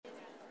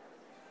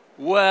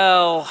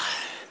Well,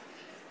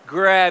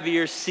 grab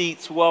your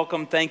seats.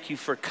 Welcome. Thank you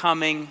for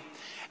coming.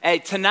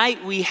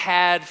 Tonight we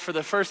had, for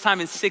the first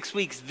time in 6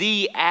 weeks,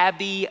 the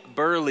Abby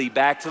Burley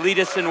back to lead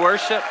us in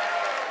worship.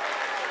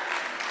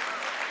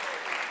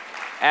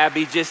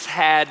 Abby just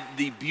had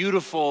the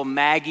beautiful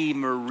Maggie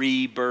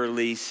Marie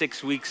Burley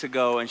 6 weeks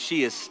ago, and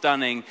she is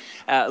stunning.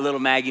 Little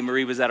Maggie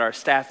Marie was at our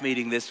staff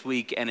meeting this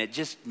week, and it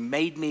just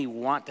made me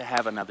want to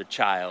have another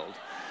child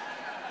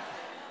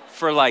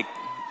for like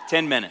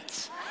 10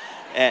 minutes.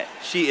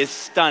 She is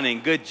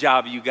stunning. Good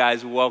job, you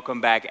guys. Welcome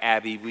back,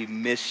 Abby. We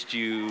missed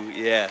you.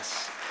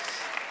 Yes.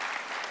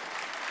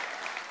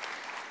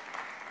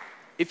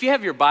 If you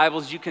have your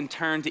Bibles, you can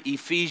turn to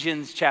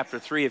Ephesians chapter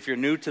 3. If you're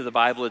new to the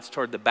Bible, it's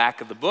toward the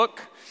back of the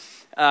book.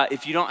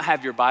 If you don't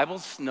have your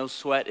Bibles, no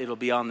sweat. It'll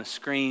be on the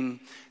screen.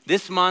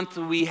 This month,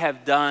 we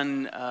have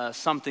done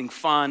something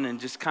fun and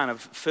just kind of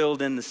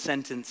filled in the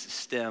sentence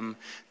stem,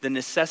 the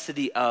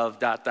necessity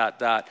of ...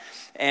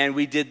 And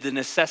we did the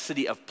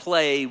necessity of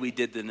play. We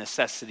did the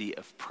necessity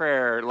of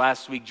prayer.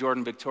 Last week,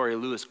 Jordan Victoria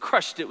Lewis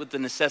crushed it with the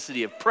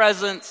necessity of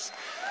presence.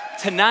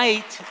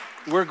 Tonight,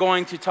 we're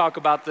going to talk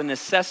about the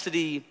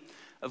necessity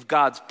of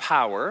God's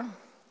power.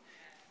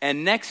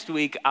 And next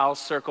week, I'll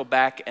circle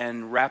back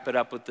and wrap it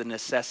up with the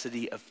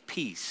necessity of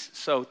peace.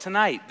 So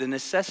tonight, the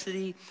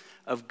necessity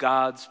of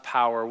God's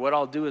power. What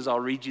I'll do is I'll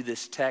read you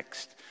this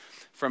text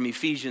from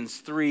Ephesians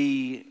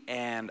 3,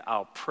 and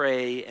I'll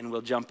pray, and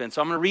we'll jump in.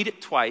 So I'm going to read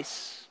it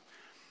twice.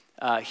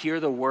 Hear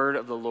the word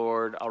of the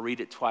Lord. I'll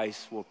read it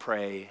twice. We'll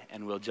pray,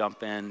 and we'll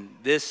jump in.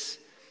 This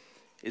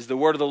is the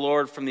word of the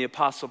Lord from the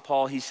Apostle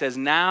Paul. He says,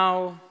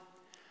 "Now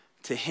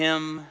to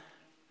him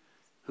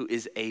who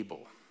is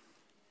able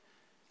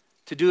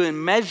to do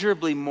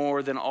immeasurably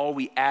more than all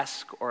we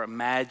ask or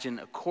imagine,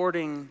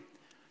 according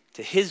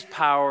to his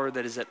power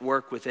that is at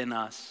work within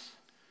us.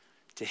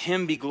 To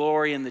him be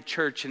glory in the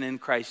church and in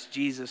Christ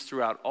Jesus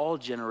throughout all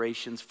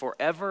generations,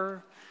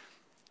 forever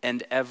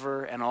and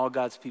ever." And all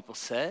God's people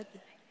said?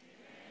 Amen.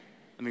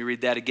 Let me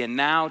read that again.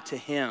 "Now to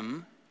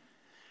him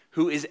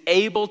who is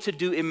able to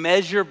do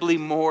immeasurably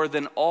more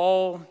than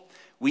all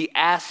we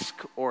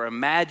ask or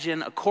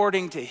imagine,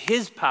 according to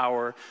his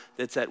power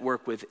that's at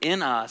work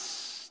within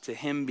us. To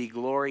him be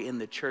glory in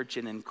the church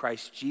and in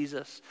Christ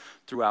Jesus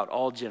throughout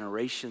all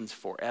generations,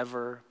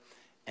 forever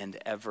and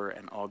ever."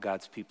 And all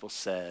God's people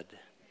said,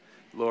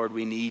 Lord,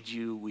 we need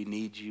you, we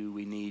need you,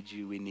 we need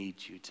you, we need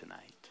you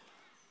tonight.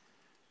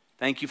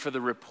 Thank you for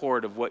the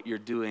report of what you're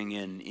doing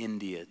in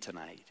India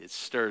tonight. It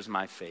stirs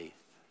my faith.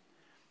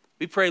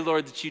 We pray,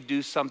 Lord, that you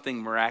do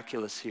something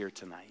miraculous here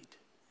tonight.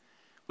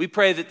 We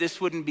pray that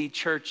this wouldn't be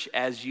church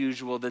as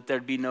usual, that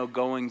there'd be no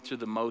going through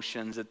the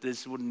motions, that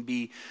this wouldn't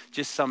be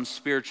just some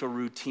spiritual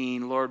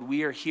routine. Lord,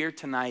 we are here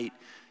tonight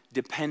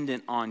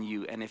dependent on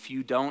you, and if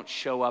you don't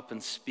show up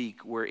and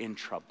speak, we're in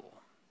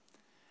trouble.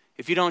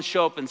 If you don't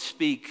show up and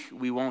speak,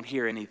 we won't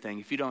hear anything.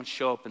 If you don't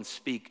show up and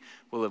speak,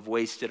 we'll have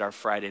wasted our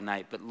Friday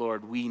night. But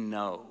Lord, we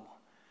know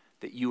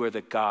that you are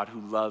the God who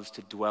loves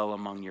to dwell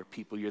among your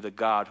people. You're the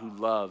God who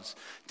loves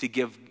to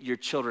give your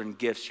children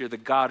gifts. You're the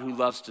God who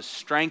loves to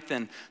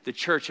strengthen the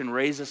church and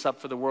raise us up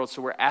for the world.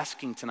 So we're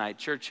asking tonight,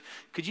 church,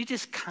 could you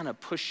just kind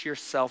of push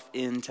yourself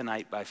in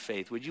tonight by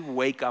faith? Would you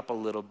wake up a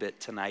little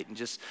bit tonight and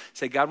just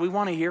say, God, we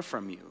want to hear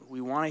from you.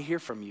 We want to hear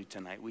from you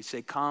tonight. We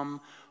say,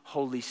 come,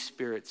 Holy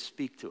Spirit,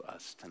 speak to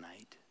us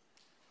tonight.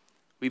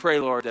 We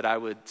pray, Lord, that I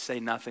would say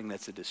nothing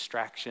that's a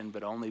distraction,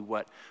 but only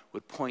what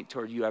would point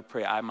toward you. I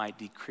pray I might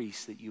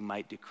decrease, that you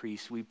might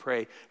decrease. We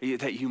pray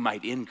that you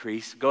might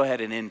increase. Go ahead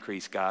and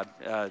increase, God.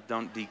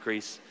 Don't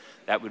decrease.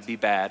 That would be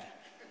bad.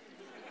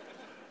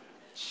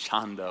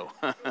 Shando.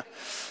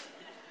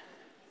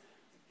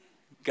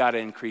 God,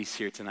 increase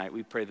here tonight.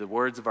 We pray the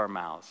words of our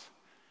mouths,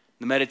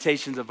 the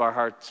meditations of our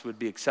hearts would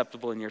be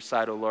acceptable in your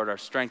sight, O Lord, our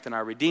strength and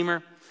our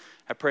Redeemer.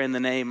 I pray in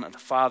the name of the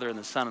Father and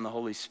the Son and the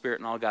Holy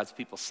Spirit, and all God's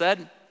people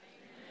said,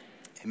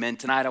 Amen.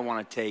 Tonight I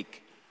want to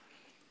take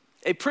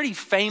a pretty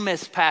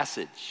famous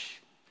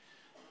passage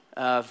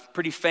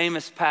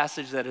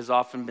that has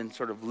often been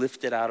sort of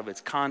lifted out of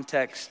its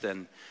context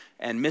and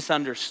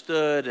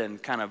misunderstood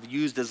and kind of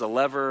used as a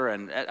lever.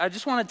 And I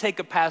just want to take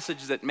a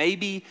passage that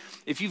maybe,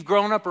 if you've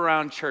grown up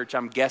around church,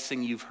 I'm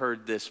guessing you've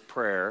heard this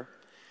prayer.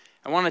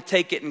 I want to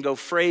take it and go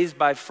phrase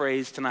by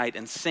phrase tonight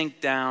and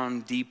sink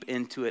down deep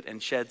into it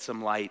and shed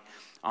some light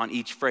on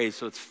each phrase.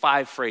 So it's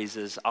 5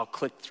 phrases. I'll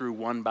click through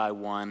one by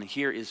one.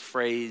 Here is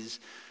phrase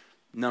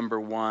number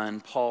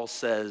 1. Paul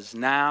says,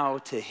 "Now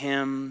to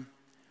him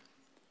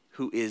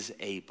who is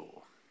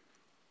able."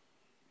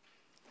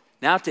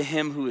 Now to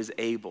him who is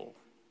able.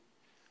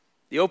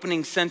 The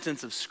opening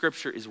sentence of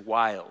Scripture is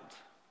wild.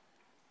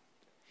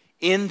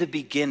 In the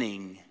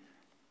beginning,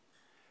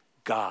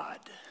 God.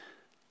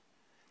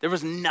 There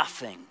was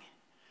nothing.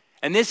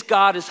 And this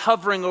God is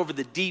hovering over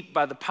the deep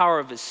by the power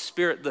of his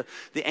Spirit,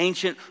 the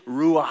ancient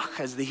ruach,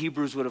 as the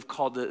Hebrews would have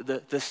called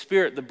the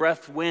Spirit, the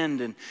breath,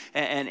 wind, and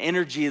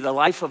energy. The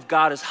life of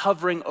God is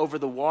hovering over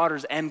the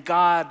waters. And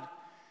God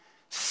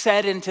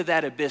said into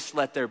that abyss,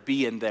 let there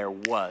be, and there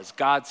was.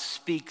 God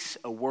speaks,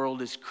 a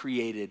world is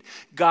created.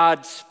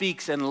 God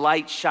speaks and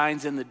light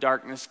shines in the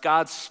darkness.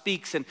 God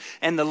speaks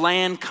and the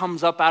land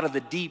comes up out of the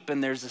deep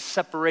and there's a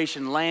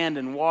separation, land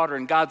and water.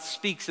 And God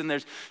speaks and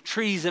there's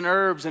trees and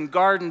herbs and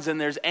gardens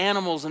and there's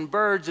animals and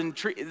birds and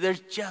trees. There's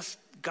just,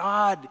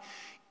 God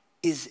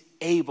is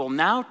able.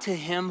 Now to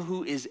him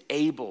who is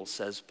able,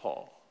 says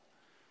Paul.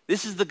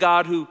 This is the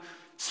God who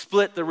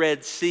split the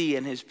Red Sea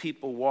and his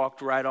people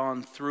walked right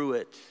on through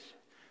it.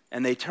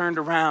 And they turned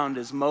around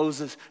as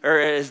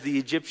as the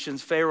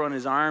Egyptians, Pharaoh and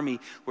his army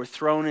were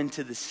thrown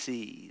into the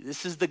sea.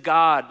 This is the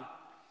God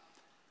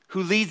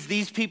who leads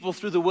these people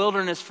through the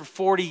wilderness for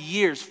 40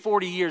 years.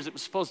 40 years, it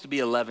was supposed to be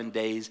 11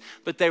 days,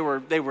 but they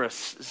were a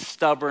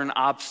stubborn,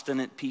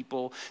 obstinate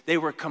people. They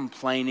were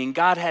complaining.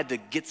 God had to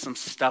get some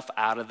stuff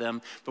out of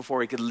them before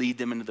he could lead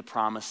them into the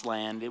promised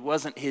land. It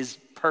wasn't his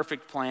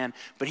perfect plan,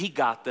 but he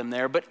got them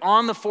there. But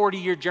on the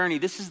 40-year journey,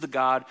 this is the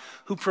God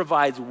who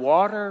provides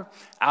water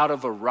out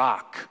of a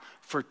rock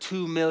for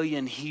 2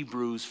 million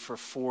Hebrews for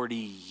 40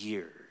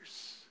 years.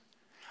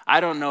 I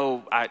don't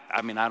know.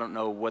 I mean, I don't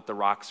know what the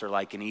rocks are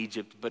like in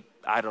Egypt, but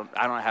I don't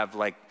have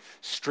like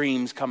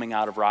streams coming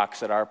out of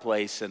rocks at our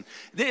place. And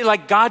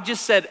like God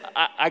just said,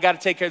 I got to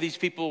take care of these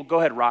people. Go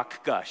ahead,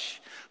 rock,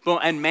 gush. Boom,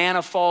 and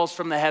manna falls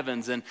from the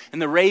heavens and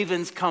the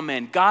ravens come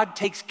in. God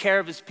takes care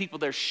of his people.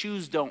 Their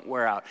shoes don't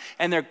wear out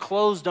and their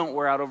clothes don't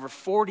wear out. Over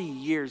 40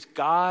 years,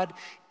 God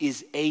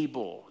is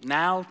able.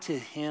 Now to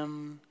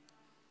him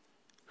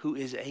who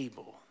is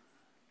able.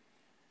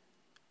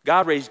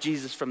 God raised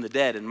Jesus from the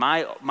dead, and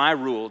my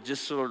rule,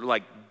 just sort of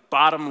like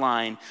bottom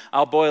line,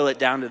 I'll boil it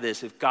down to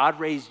this. If God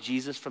raised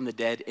Jesus from the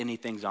dead,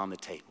 anything's on the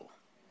table.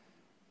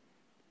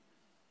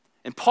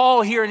 And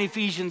Paul here in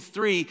Ephesians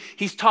 3,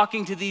 he's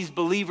talking to these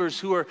believers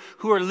who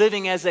are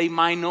living as a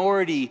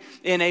minority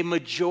in a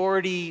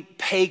majority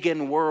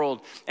pagan world.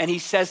 And he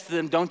says to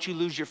them, don't you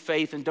lose your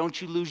faith and don't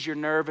you lose your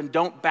nerve and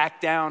don't back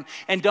down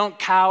and don't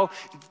cow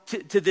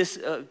to this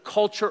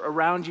culture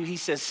around you. He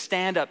says,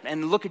 stand up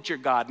and look at your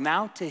God.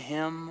 Now to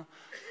him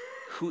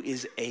who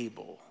is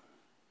able.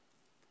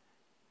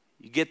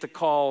 You get the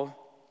call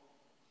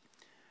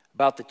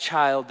about the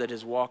child that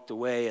has walked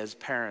away as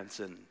parents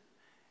and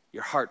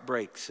your heart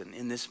breaks, and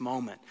in this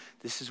moment,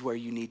 this is where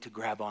you need to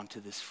grab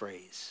onto this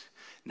phrase.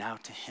 Now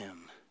to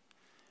him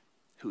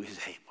who is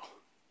able.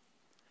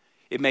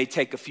 It may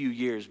take a few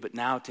years, but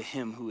now to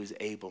him who is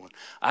able.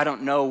 I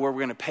don't know where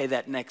we're going to pay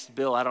that next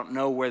bill. I don't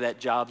know where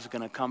that job's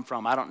going to come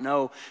from. I don't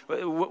know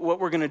what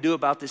we're going to do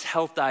about this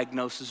health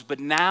diagnosis. But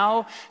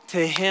now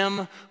to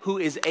him who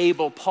is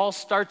able. Paul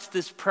starts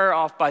this prayer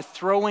off by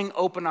throwing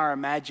open our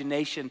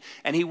imagination,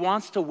 and he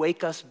wants to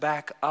wake us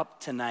back up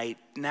tonight.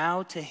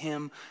 Now to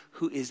him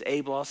who is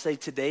able. I'll say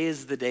today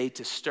is the day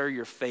to stir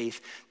your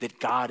faith that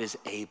God is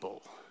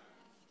able.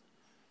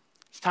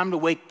 It's time to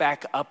wake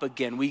back up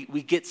again. We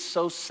get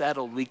so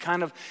settled. We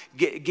kind of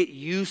get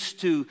used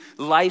to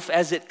life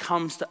as it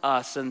comes to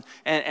us.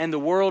 And the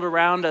world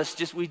around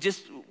us,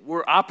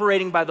 we're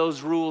operating by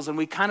those rules. And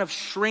we kind of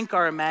shrink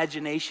our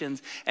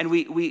imaginations. And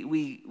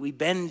we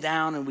bend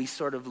down and we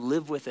sort of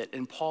live with it.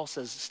 And Paul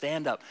says,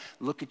 stand up,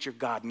 look at your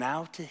God.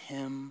 Now to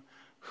him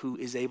who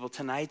is able.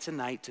 Tonight's a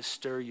night to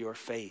stir your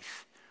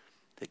faith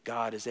that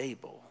God is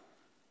able.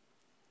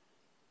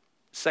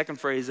 Second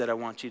phrase that I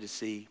want you to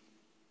see.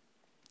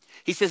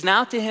 He says,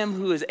 now to him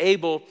who is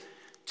able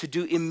to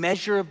do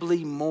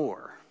immeasurably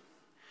more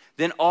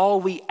than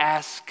all we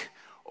ask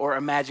or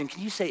imagine.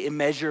 Can you say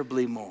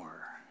immeasurably more?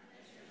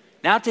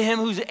 Now to him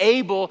who's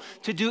able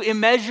to do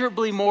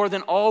immeasurably more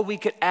than all we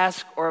could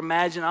ask or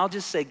imagine. I'll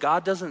just say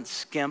God doesn't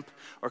skimp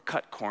or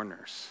cut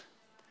corners.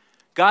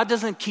 God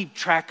doesn't keep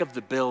track of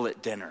the bill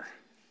at dinner.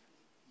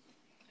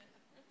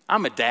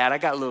 I'm a dad. I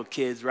got little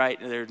kids, right?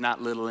 They're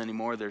not little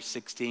anymore. They're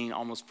 16,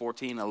 almost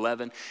 14,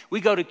 11.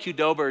 We go to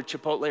Qdoba or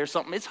Chipotle or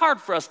something. It's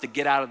hard for us to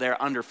get out of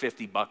there under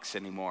 $50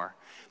 anymore.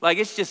 Like,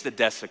 it's just a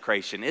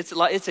desecration.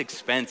 It's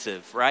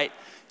expensive, right?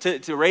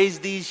 To raise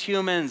these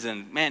humans,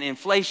 and man,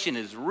 inflation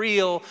is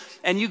real.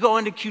 And you go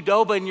into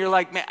Qdoba and you're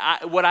like, man,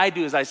 what I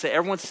do is I say,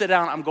 everyone sit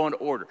down, I'm going to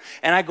order.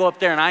 And I go up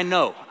there and I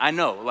know,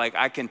 like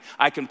I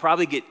can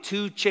probably get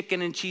 2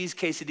 chicken and cheese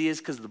quesadillas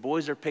because the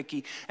boys are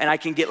picky. And I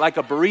can get like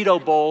a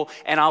burrito bowl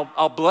and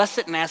I'll bless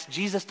it and ask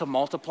Jesus to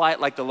multiply it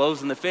like the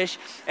loaves and the fish.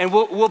 And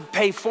we'll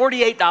pay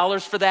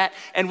 $48 for that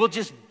and we'll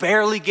just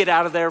barely get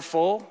out of there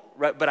full.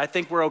 Right? But I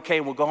think we're okay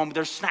and we'll go home.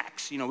 There's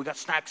snacks. We got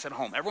snacks at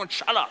home. Everyone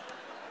shut up.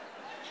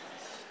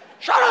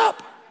 Shut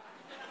up.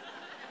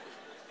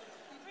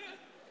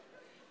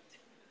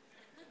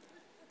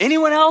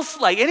 Anyone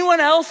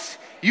else?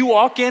 You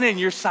walk in and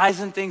you're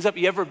sizing things up.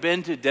 You ever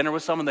been to dinner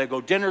with someone? They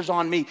go, dinner's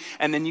on me.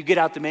 And then you get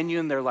out the menu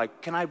and they're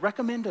like, can I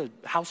recommend a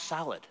house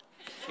salad?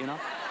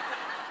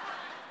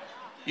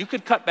 You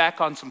could cut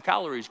back on some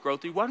calories,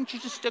 Growthy. Why don't you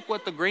just stick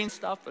with the green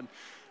stuff? And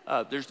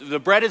the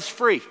bread is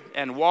free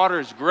and water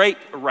is great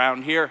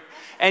around here.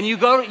 And you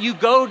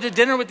go to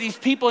dinner with these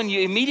people and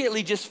you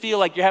immediately just feel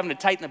like you're having to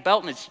tighten the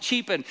belt and it's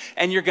cheap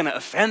and you're going to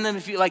offend them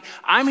if you like.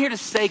 I'm here to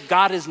say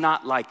God is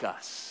not like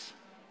us.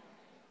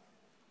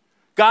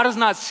 God is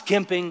not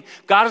skimping.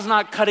 God is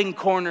not cutting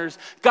corners.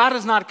 God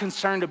is not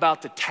concerned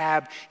about the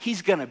tab.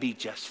 He's going to be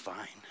just fine.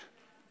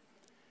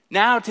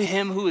 Now to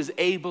him who is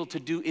able to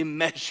do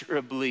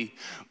immeasurably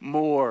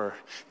more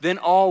than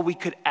all we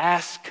could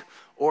ask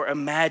or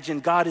imagine.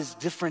 God is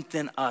different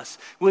than us.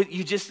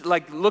 You just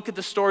look at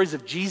the stories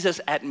of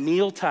Jesus at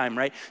mealtime,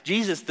 right?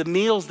 Jesus, the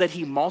meals that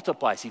he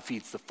multiplies, he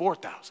feeds the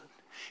 4,000.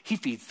 He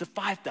feeds the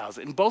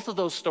 5,000. In both of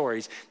those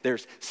stories,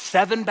 there's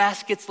 7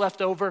 baskets left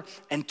over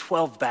and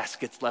 12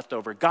 baskets left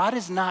over. God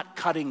is not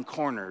cutting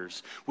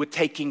corners with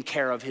taking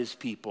care of his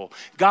people.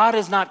 God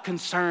is not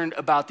concerned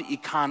about the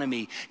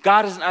economy.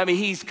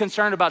 He's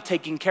concerned about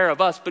taking care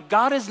of us, but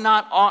God is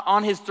not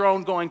on his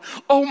throne going,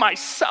 oh,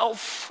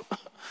 myself.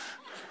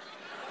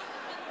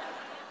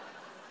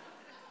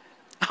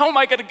 How am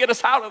I going to get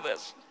us out of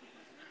this?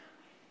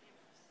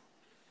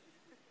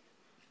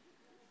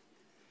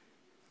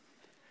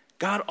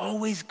 God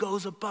always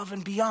goes above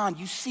and beyond.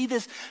 You see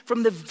this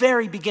from the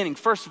very beginning.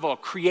 First of all,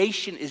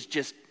 creation is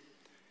just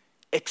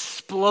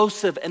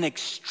explosive and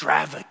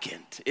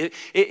extravagant.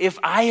 If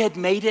I had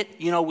made it,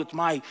 with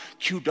my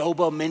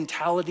Qdoba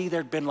mentality,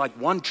 there'd been like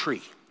one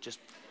tree. Just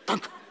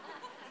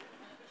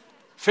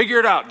figure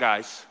it out,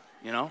 guys.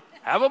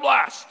 Have a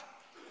blast.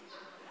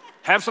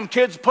 Have some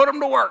kids, put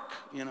them to work,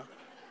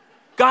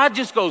 God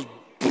just goes,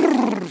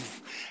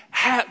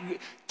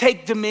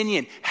 take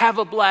dominion, have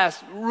a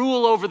blast,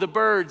 rule over the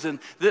birds and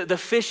the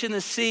fish in the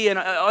sea and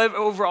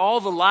over all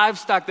the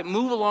livestock that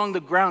move along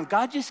the ground.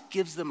 God just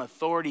gives them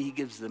authority. He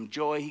gives them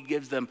joy. He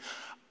gives them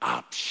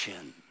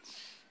options.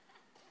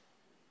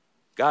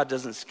 God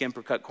doesn't skimp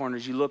or cut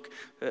corners. You look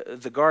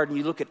at the garden,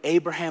 you look at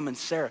Abraham and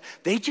Sarah.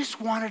 They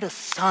just wanted a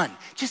son.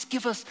 Just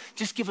give us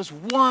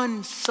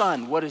one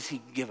son. What does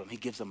he give them? He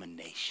gives them a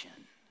nation.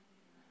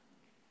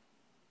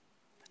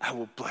 I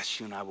will bless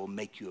you and I will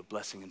make you a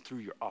blessing, and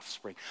through your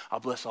offspring, I'll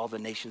bless all the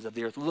nations of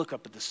the earth. Look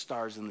up at the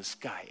stars in the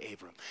sky,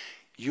 Abram.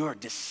 Your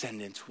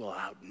descendants will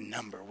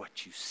outnumber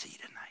what you see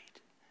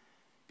tonight,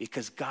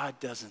 because God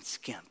doesn't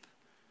skimp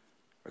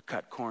or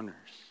cut corners.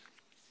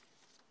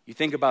 You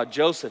think about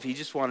Joseph, he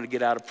just wanted to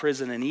get out of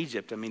prison in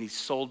Egypt. He's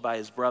sold by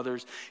his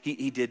brothers.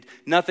 He did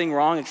nothing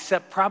wrong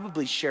except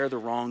probably share the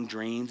wrong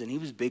dreams. And he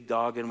was big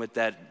dogging with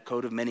that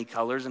coat of many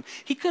colors. And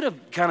he could have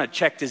kind of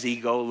checked his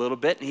ego a little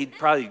bit, and he'd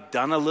probably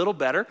done a little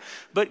better.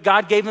 But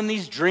God gave him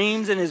these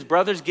dreams, and his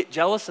brothers get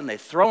jealous, and they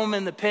throw him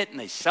in the pit, and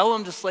they sell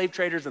him to slave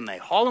traders, and they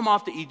haul him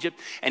off to Egypt.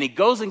 And he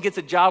goes and gets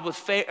a job with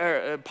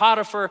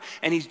Potiphar,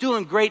 and he's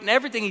doing great. And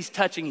everything he's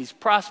touching, he's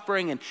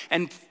prospering.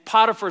 And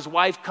Potiphar's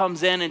wife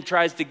comes in and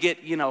tries to get,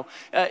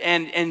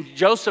 and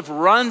Joseph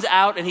runs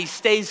out and he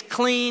stays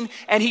clean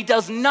and he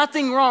does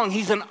nothing wrong.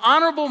 He's an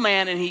honorable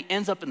man, and he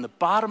ends up in the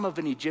bottom of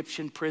an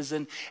Egyptian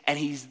prison, and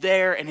he's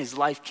there and his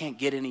life can't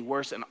get any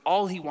worse. And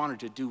all he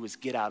wanted to do was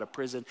get out of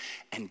prison,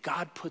 and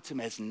God puts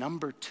him as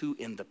number 2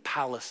 in the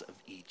palace of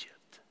Egypt.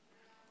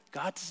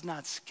 God does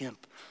not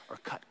skimp or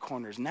cut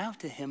corners. Now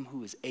to him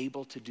who is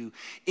able to do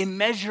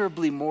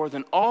immeasurably more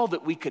than all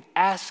that we could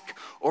ask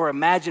or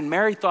imagine.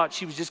 Mary thought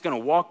she was just going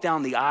to walk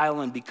down the aisle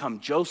and become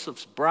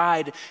Joseph's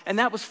bride, and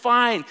that was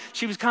fine.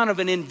 She was kind of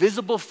an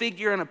invisible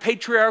figure in a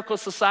patriarchal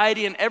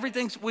society, and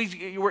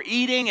we were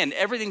eating and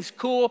everything's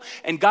cool,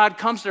 and God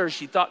comes to her.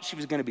 She thought she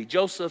was going to be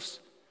Joseph's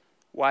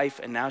wife,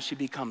 and now she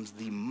becomes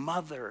the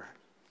mother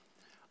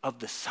of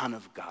the Son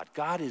of God.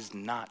 God is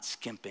not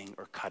skimping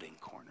or cutting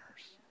corners.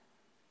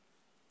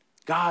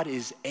 God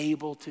is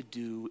able to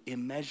do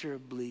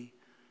immeasurably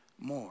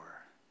more.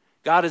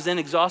 God is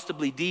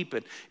inexhaustibly deep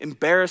and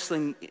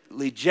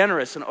embarrassingly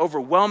generous and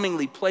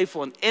overwhelmingly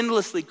playful and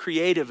endlessly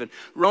creative. In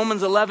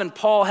Romans 11,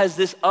 Paul has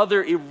this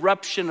other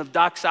eruption of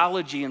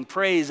doxology and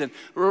praise. And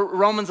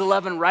Romans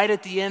 11, right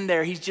at the end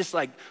there, he's just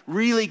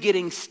really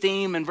getting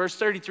steam. In verse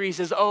 33, he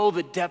says, oh,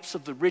 the depths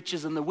of the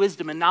riches and the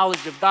wisdom and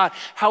knowledge of God,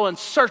 how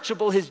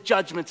unsearchable his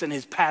judgments and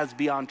his paths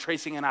beyond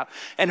tracing it out.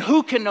 And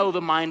who can know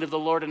the mind of the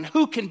Lord, and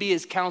who can be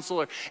his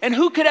counselor? And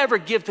who could ever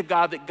give to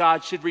God that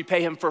God should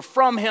repay him? For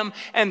from him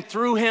and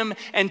through him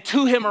and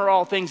to him are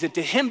all things, and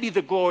to him be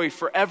the glory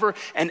forever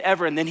and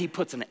ever. And then he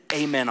puts an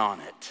amen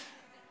on it.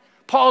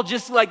 Paul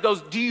just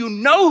goes, do you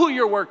know who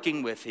you're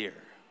working with here?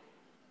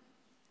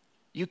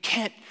 You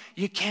can't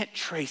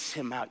trace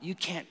him out. You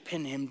can't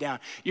pin him down.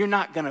 You're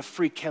not going to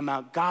freak him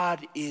out.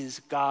 God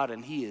is God,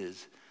 and he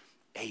is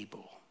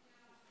able.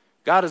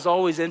 God is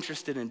always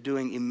interested in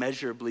doing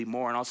immeasurably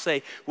more. And I'll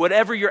say,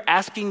 whatever you're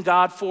asking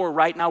God for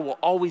right now will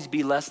always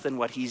be less than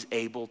what he's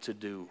able to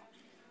do.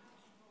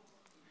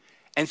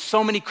 And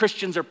so many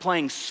Christians are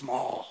playing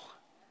small.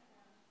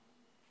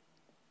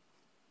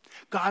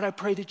 God, I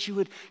pray that you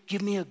would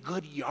give me a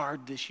good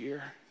yard this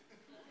year.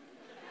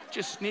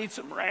 Just need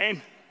some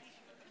rain.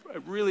 I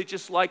really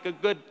just like a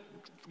good,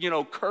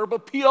 curb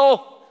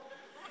appeal.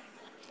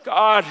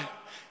 God,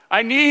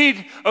 I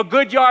need a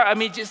good yard.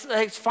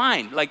 It's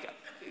fine.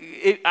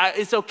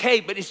 It's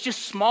okay, but it's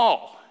just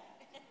small.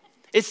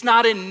 It's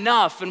not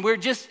enough. And we're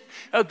just,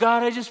 oh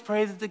God, I just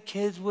pray that the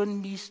kids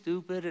wouldn't be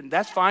stupid. And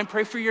that's fine.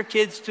 Pray for your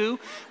kids too.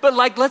 But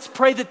let's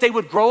pray that they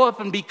would grow up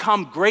and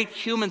become great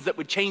humans that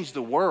would change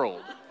the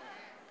world.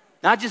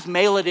 Not just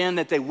mail it in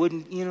that they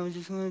wouldn't,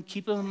 just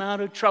keep them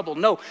out of trouble.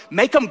 No,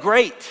 make them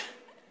great.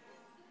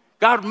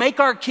 God, make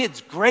our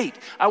kids great.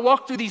 I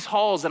walk through these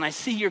halls and I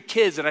see your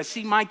kids and I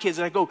see my kids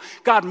and I go,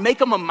 God, make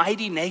them a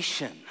mighty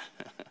nation.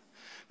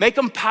 Make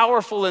them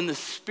powerful in the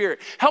spirit.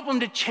 Help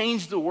them to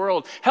change the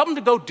world. Help them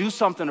to go do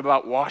something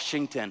about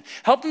Washington.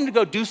 Help them to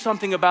go do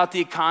something about the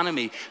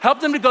economy. Help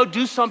them to go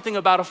do something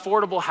about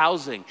affordable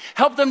housing.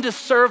 Help them to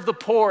serve the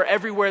poor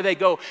everywhere they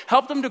go.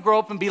 Help them to grow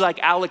up and be like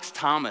Alex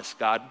Thomas,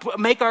 God.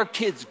 Make our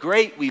kids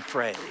great, we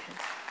pray.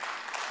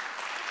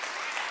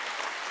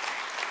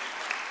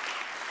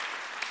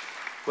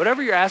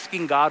 Whatever you're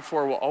asking God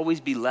for will always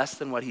be less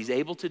than what he's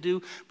able to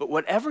do, but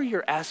whatever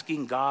you're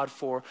asking God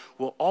for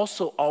will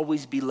also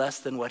always be less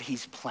than what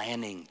he's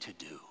planning to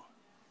do.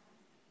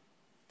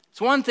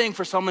 It's one thing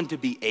for someone to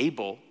be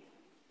able,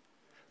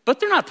 but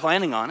they're not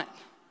planning on it.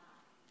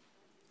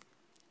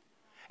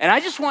 And I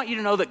just want you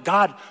to know that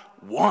God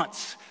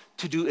wants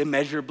to do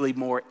immeasurably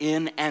more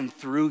in and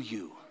through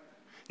you.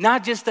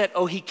 Not just that,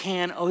 he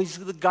can. He's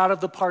the God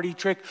of the party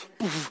trick.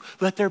 Poof,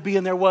 let there be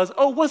and there was.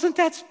 Wasn't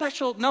that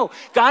special? No,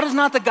 God is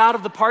not the God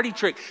of the party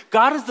trick.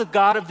 God is the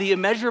God of the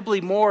immeasurably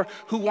more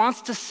who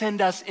wants to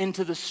send us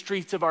into the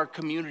streets of our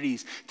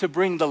communities to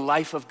bring the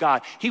life of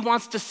God. He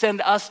wants to send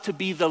us to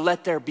be the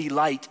let there be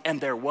light, and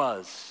there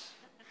was.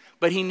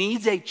 But he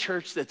needs a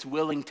church that's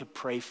willing to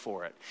pray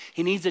for it.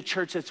 He needs a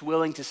church that's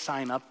willing to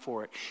sign up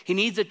for it. He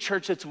needs a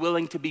church that's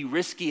willing to be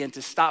risky and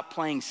to stop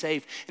playing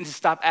safe and to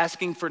stop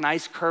asking for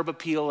nice curb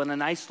appeal and a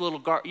nice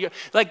little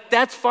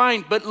that's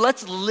fine, but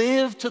let's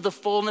live to the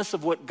fullness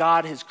of what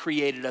God has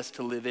created us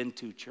to live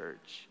into,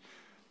 church.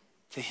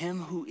 To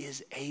him who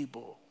is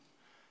able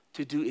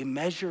to do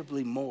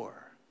immeasurably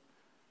more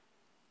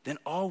than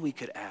all we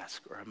could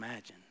ask or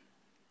imagine.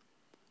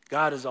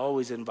 God has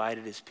always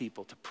invited his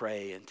people to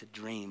pray and to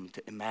dream,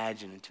 to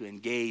imagine and to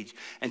engage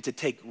and to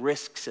take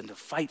risks and to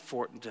fight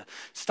for it and to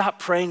stop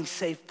praying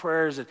safe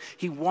prayers. And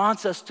he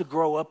wants us to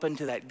grow up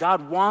into that.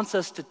 God wants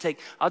us to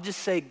I'll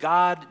just say,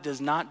 God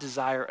does not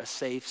desire a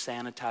safe,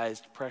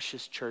 sanitized,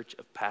 precious church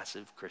of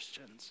passive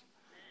Christians.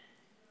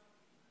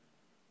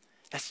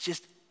 That's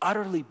just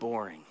utterly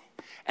boring.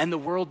 And the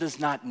world does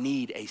not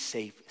need a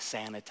safe,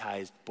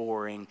 sanitized,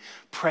 boring,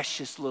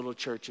 precious little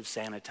church of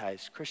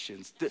sanitized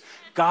Christians.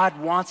 God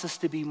wants us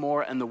to be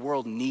more, and the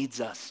world needs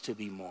us to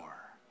be more.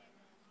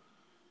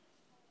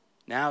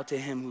 Now to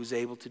him who's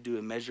able to do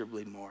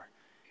immeasurably more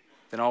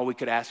than all we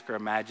could ask or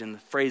imagine.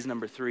 Phrase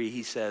number 3,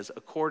 he says,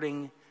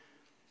 according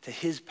to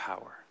his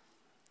power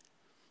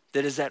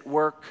that is at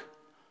work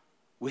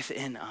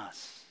within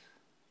us.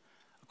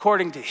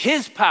 According to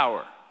his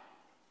power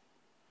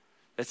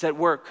that's at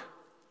work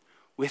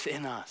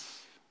within us.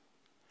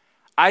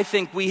 I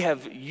think we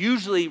have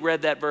usually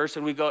read that verse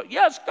and we go,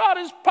 yes, God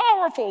is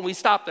powerful. And we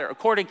stop there.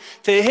 According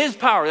to his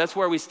power, that's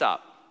where we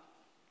stop.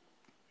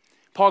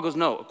 Paul goes,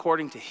 no,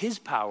 according to his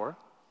power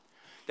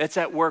that's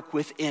at work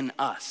within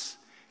us.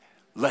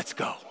 Let's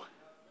go.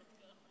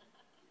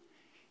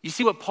 You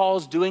see what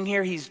Paul's doing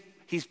here? He's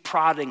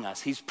prodding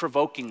us. He's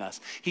provoking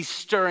us. He's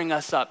stirring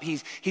us up.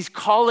 He's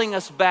calling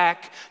us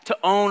back to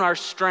own our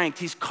strength.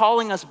 He's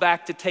calling us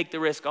back to take the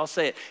risk. I'll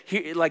say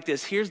it like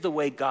this. Here's the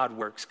way God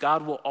works.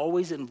 God will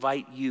always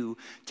invite you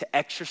to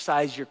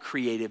exercise your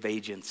creative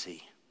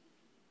agency.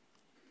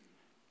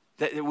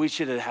 We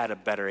should have had a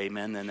better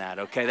amen than that,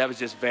 okay? That was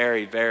just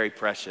very, very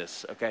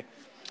precious, okay?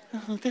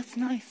 Oh, that's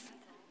nice.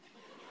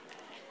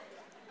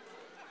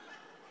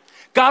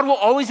 God will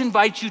always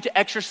invite you to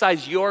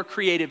exercise your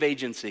creative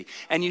agency.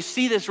 And you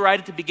see this right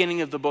at the beginning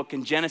of the book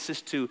in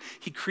Genesis 2.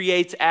 He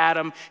creates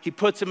Adam. He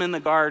puts him in the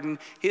garden.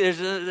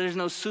 There's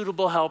no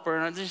suitable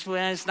helper.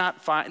 It's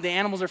not fine. The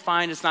animals are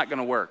fine. It's not going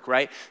to work,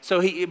 right?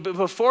 So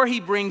before he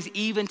brings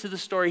Eve into the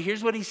story,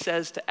 here's what he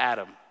says to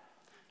Adam.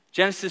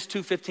 Genesis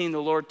 2:15,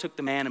 the Lord took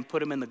the man and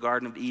put him in the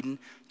Garden of Eden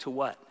to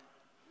what?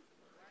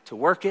 To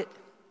work it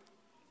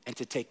and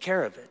to take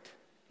care of it.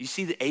 You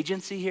see the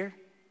agency here?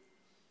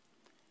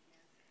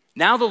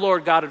 Now the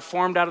Lord God had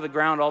formed out of the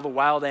ground all the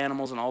wild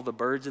animals and all the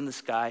birds in the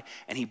sky,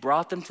 and he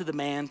brought them to the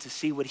man to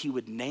see what he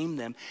would name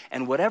them.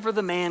 And whatever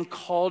the man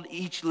called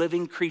each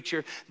living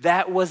creature,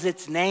 that was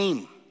its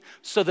name.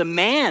 So the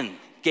man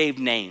gave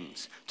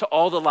names to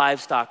all the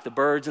livestock, the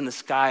birds in the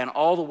sky, and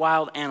all the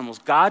wild animals.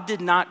 God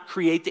did not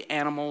create the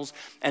animals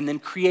and then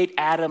create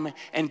Adam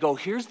and go,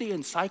 here's the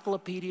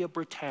Encyclopedia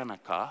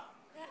Britannica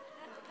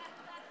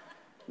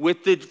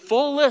with the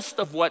full list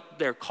of what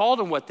they're called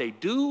and what they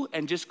do,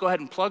 and just go ahead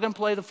and plug and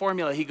play the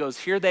formula. He goes,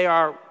 here they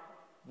are.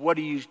 What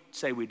do you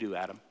say we do,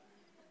 Adam?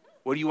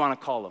 What do you want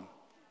to call them?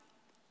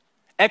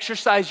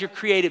 Exercise your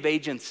creative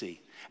agency.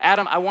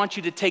 Adam, I want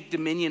you to take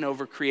dominion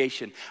over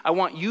creation. I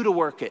want you to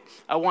work it.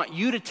 I want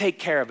you to take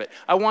care of it.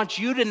 I want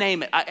you to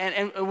name it.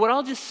 And what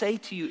I'll just say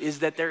to you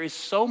is that there is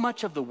so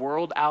much of the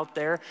world out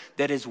there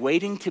that is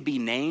waiting to be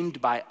named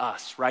by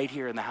us right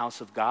here in the house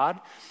of God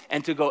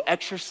and to go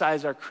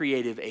exercise our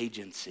creative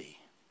agency.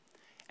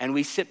 And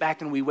we sit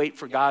back and we wait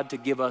for God to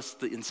give us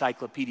the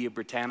Encyclopedia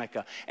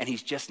Britannica, and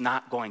he's just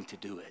not going to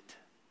do it.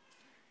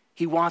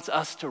 He wants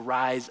us to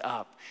rise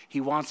up.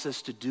 He wants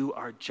us to do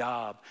our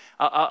job.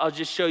 I'll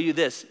just show you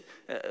this.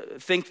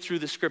 Think through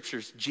the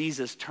scriptures.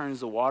 Jesus turns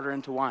the water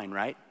into wine,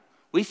 right?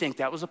 We think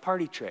that was a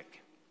party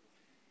trick.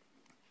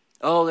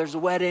 Oh, there's a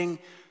wedding.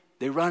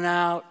 They run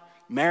out.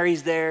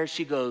 Mary's there.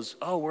 She goes,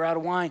 oh, we're out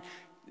of wine.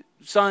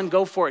 Son,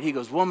 go for it. He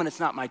goes, woman, it's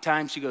not my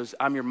time. She goes,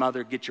 I'm your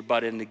mother. Get your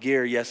butt into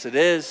gear. Yes, it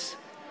is.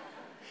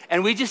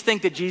 And we just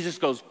think that Jesus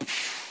goes,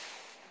 pfft.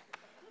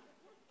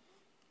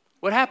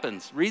 What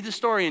happens? Read the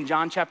story in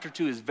John chapter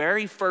 2, his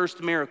very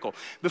first miracle.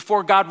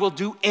 Before God will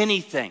do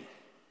anything,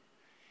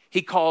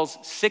 he calls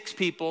 6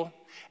 people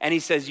and he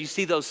says, you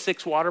see those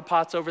 6 water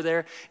pots over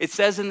there? It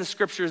says in the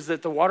scriptures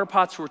that the water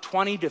pots were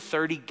 20 to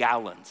 30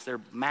 gallons. They're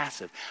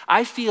massive.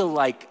 I feel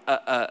like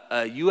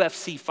a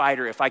UFC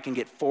fighter if I can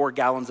get 4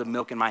 gallons of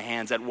milk in my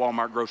hands at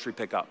Walmart grocery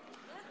pickup.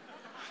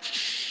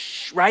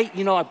 Right?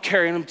 You know, I'm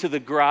carrying them to the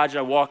garage.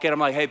 I walk in, I'm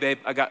like, hey, babe,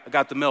 I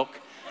got the milk.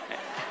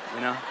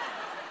 You know?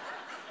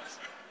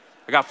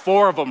 I got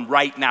 4 of them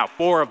right now,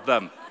 4 of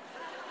them.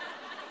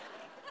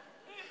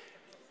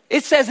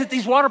 It says that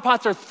these water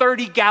pots are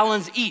 30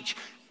 gallons each.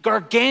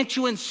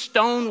 Gargantuan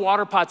stone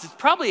water pots. It's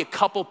probably a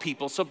couple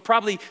people, so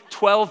probably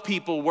 12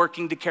 people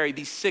working to carry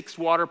these 6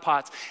 water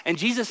pots. And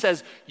Jesus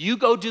says, you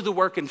go do the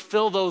work and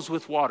fill those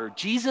with water.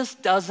 Jesus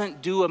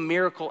doesn't do a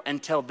miracle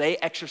until they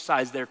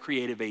exercise their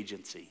creative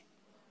agency.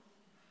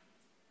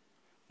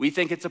 We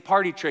think it's a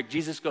party trick.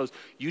 Jesus goes,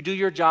 you do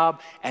your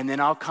job, and then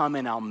I'll come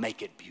and I'll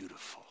make it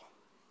beautiful.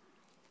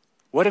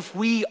 What if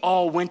we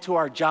all went to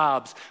our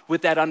jobs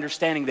with that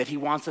understanding that he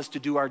wants us to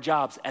do our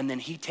jobs, and then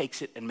he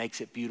takes it and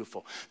makes it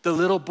beautiful? The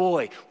little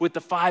boy with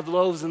the 5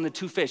 loaves and the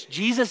 2 fish.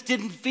 Jesus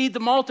didn't feed the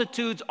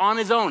multitudes on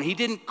his own. He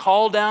didn't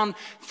call down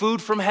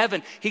food from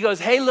heaven. He goes,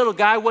 hey, little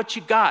guy, what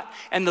you got?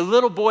 And the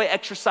little boy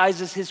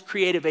exercises his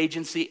creative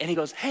agency, and he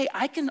goes, hey,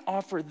 I can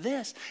offer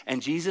this.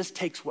 And Jesus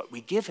takes what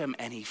we give him,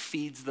 and he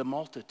feeds the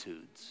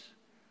multitudes.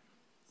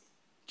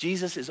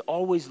 Jesus is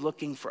always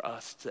looking for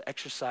us to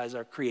exercise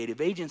our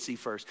creative agency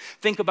first.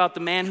 Think about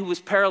the man who was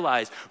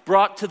paralyzed,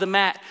 brought to the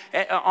mat,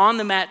 on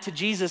the mat to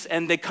Jesus,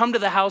 and they come to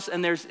the house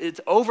and it's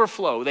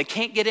overflow. They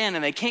can't get in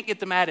and they can't get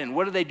the mat in.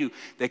 What do?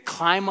 They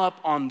climb up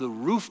on the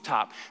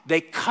rooftop. They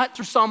cut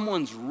through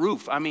someone's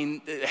roof. I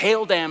mean,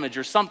 hail damage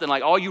or something.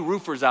 Like all you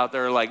roofers out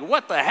there are like,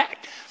 what the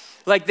heck?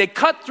 Like they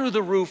cut through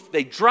the roof.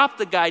 They drop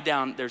the guy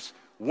down. There's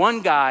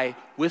 1 guy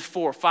with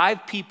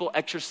 5 people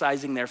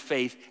exercising their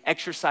faith,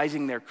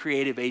 exercising their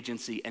creative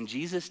agency. And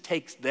Jesus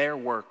takes their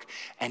work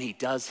and he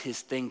does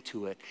his thing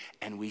to it.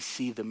 And we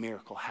see the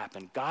miracle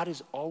happen. God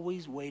is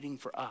always waiting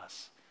for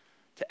us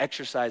to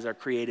exercise our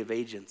creative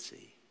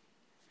agency.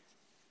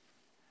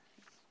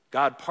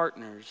 God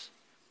partners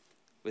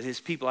with his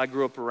people. I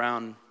grew up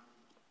around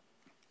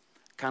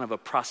kind of a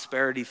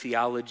prosperity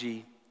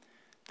theology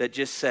that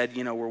just said,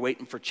 you know, we're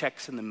waiting for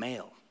checks in the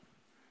mail.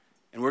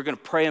 And we're going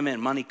to pray them in.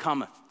 Money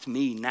cometh to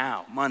me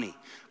now. Money.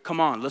 Come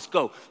on, let's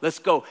go. Let's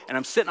go. And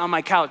I'm sitting on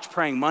my couch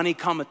praying, money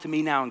cometh to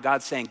me now. And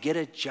God's saying, get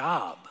a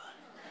job.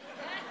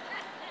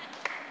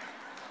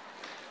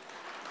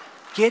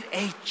 Get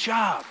a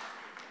job.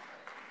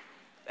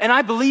 And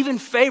I believe in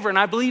favor. And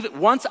I believe that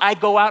once I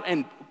go out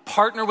and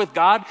partner with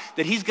God,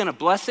 that he's going to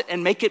bless it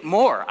and make it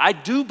more. I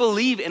do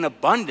believe in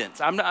abundance.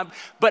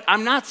 But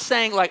I'm not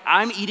saying like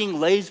I'm eating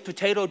Lay's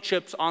potato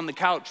chips on the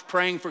couch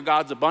praying for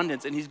God's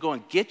abundance. And he's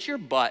going, get your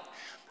butt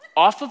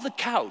off of the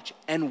couch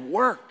and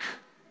work.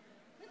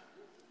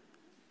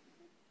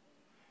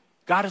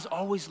 God is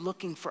always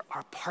looking for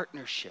our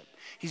partnership.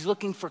 He's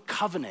looking for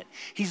covenant.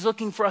 He's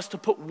looking for us to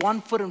put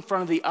one foot in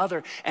front of the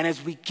other. And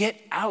as we get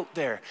out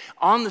there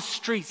on the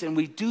streets and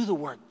we do the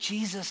work,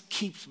 Jesus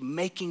keeps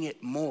making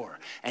it more.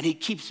 And he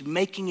keeps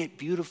making it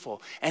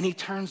beautiful. And he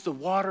turns the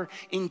water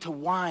into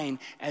wine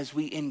as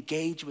we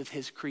engage with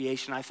his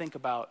creation. I think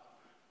about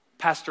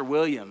Pastor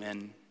William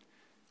in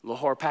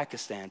Lahore,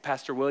 Pakistan.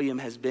 Pastor William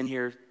has been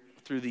here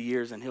through the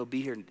years and he'll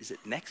be here, is it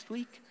next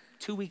week?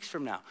 2 weeks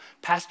from now.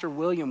 Pastor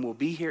William will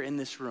be here in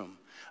this room.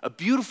 A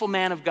beautiful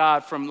man of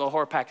God from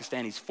Lahore,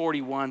 Pakistan. He's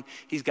 41.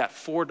 He's got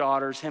 4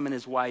 daughters, him and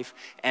his wife,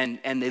 and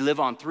they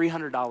live on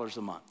 $300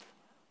 a month.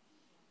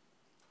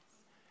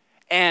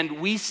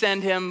 And we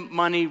send him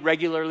money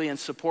regularly and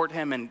support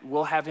him, and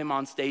we'll have him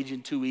on stage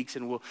in 2 weeks,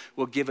 and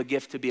we'll give a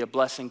gift to be a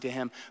blessing to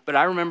him. But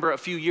I remember a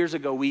few years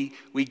ago, we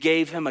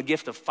gave him a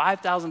gift of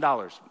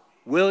 $5,000.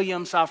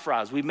 William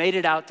Safraz. We made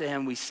it out to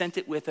him. We sent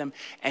it with him.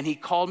 And he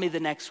called me the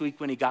next week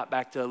when he got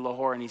back to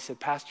Lahore. And he said,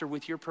 Pastor,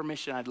 with your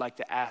permission, I'd like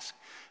to ask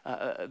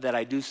that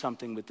I do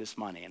something with this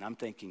money. And I'm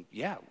thinking,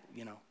 yeah,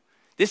 you know,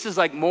 this is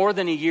like more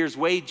than a year's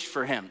wage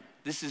for him.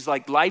 This is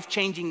like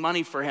life-changing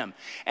money for him.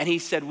 And he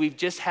said, we've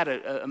just had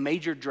a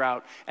major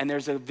drought, and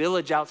there's a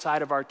village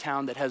outside of our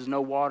town that has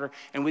no water.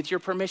 And with your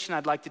permission,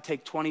 I'd like to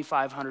take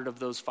 $2,500 of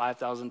those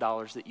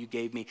 $5,000 that you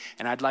gave me,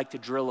 and I'd like to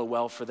drill a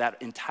well for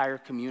that entire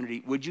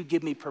community. Would you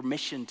give me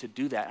permission to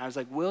do that? And I was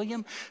like,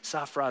 William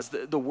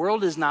Safraz, the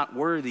world is not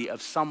worthy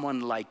of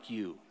someone like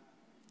you.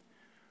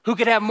 who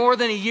could have more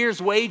than a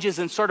year's wages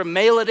and sort of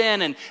mail it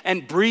in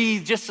and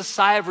breathe just a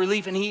sigh of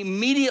relief. And he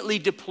immediately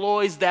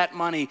deploys that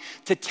money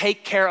to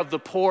take care of the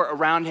poor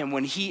around him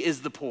when he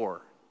is the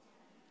poor.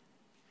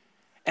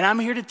 And I'm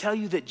here to tell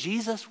you that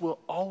Jesus will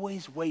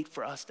always wait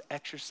for us to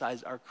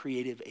exercise our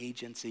creative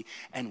agency.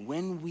 And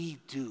when we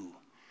do,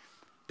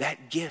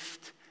 that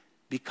gift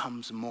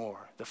becomes more.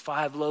 The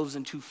 5 loaves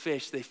and 2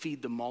 fish, they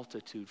feed the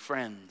multitude.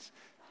 Friends,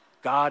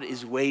 God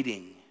is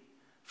waiting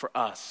for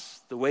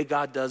us. The way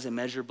God does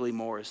immeasurably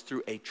more is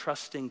through a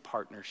trusting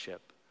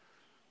partnership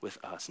with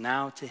us.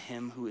 Now to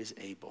him who is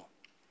able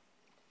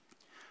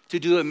to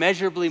do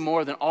immeasurably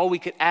more than all we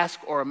could ask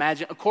or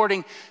imagine,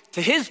 according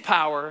to his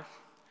power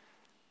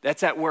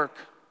that's at work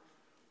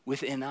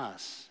within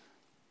us.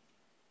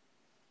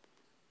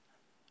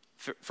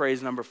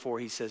 Phrase number 4,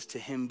 he says, to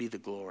him be the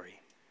glory.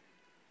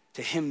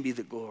 To him be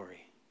the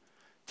glory.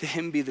 To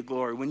him be the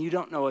glory. When you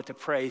don't know what to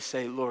pray,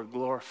 say, Lord,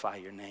 glorify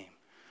your name.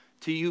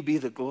 To you be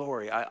the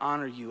glory. I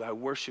honor you. I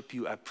worship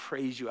you. I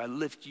praise you. I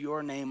lift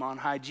your name on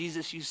high.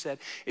 Jesus, you said,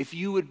 if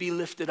you would be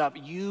lifted up,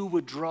 you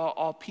would draw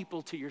all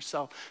people to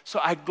yourself. So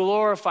I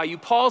glorify you.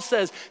 Paul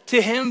says,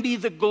 to him be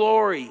the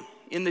glory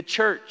in the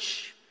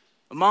church,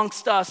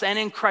 amongst us and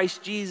in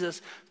Christ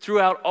Jesus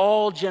throughout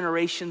all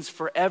generations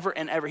forever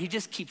and ever. He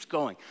just keeps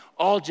going.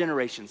 All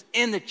generations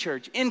in the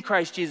church, in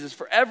Christ Jesus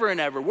forever and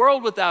ever,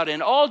 world without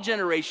end, all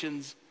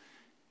generations.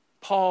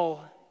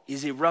 Paul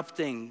is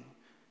erupting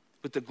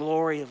with the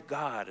glory of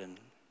God. And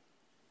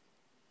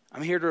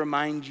I'm here to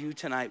remind you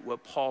tonight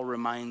what Paul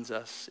reminds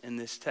us in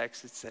this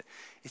text. It's that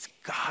it's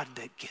God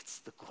that gets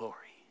the glory.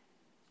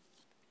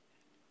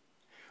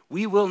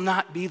 We will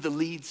not be the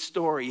lead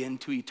story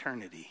into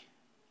eternity.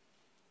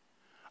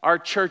 Our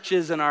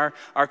churches and our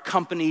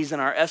companies and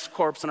our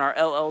S-corps and our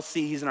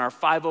LLCs and our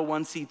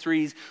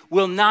 501c3s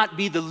will not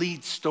be the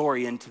lead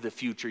story into the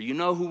future. You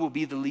know who will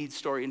be the lead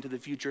story into the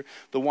future?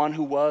 The one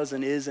who was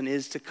and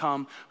is to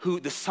come,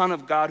 who the Son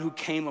of God who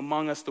came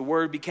among us, the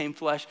Word became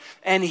flesh,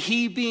 and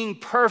he being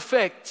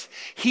perfect,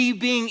 he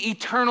being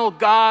eternal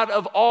God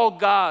of all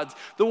gods,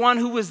 the one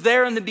who was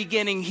there in the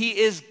beginning, he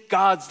is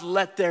God's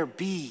let there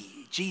be.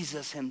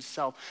 Jesus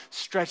himself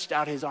stretched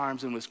out his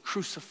arms and was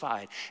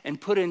crucified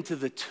and put into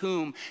the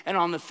tomb. And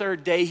on the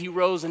 3rd day he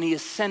rose and he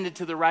ascended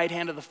to the right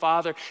hand of the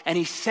Father, and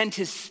he sent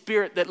his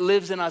Spirit that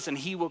lives in us, and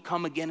he will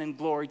come again in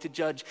glory to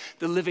judge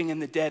the living and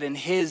the dead in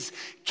his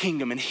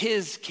kingdom. And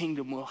his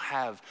kingdom will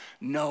have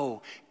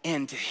no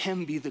end. To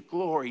him be the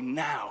glory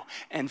now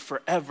and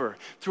forever.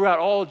 Throughout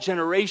all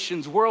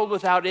generations, world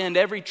without end,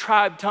 every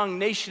tribe, tongue,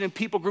 nation, and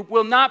people group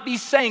will not be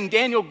saying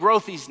Daniel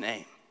Grothy's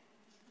name.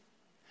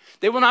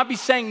 They will not be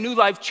saying New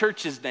Life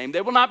Church's name.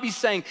 They will not be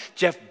saying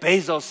Jeff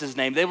Bezos'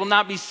 name. They will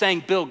not be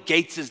saying Bill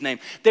Gates' name.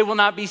 They will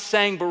not be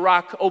saying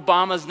Barack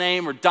Obama's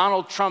name or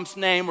Donald Trump's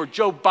name or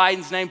Joe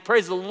Biden's name.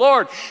 Praise the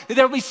Lord.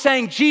 They'll be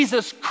saying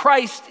Jesus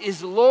Christ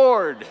is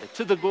Lord,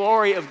 to the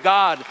glory of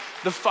God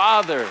the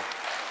Father.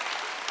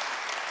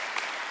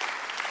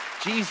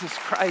 Jesus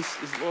Christ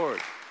is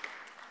Lord.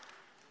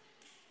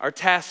 Our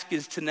task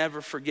is to never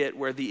forget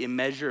where the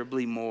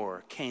immeasurably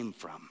more came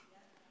from.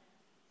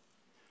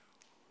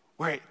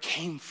 Where it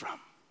came from.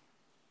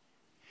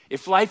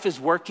 If life is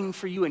working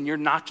for you and you're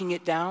knocking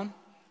it down,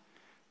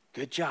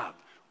 good job.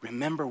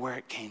 Remember where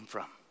it came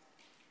from.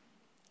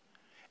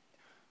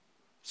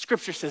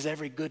 Scripture says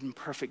every good and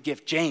perfect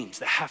gift, James,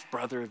 the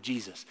half-brother of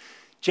Jesus,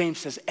 James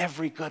says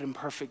every good and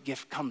perfect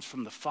gift comes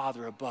from the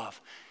Father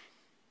above,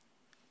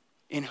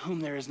 in whom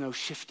there is no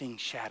shifting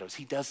shadows.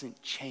 He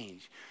doesn't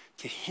change.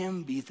 To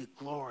him be the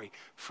glory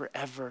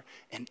forever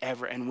and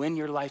ever. And when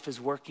your life is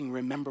working,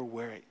 remember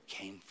where it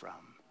came from.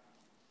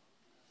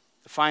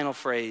 The final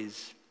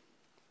phrase,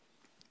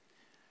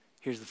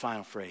 here's the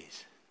final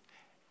phrase,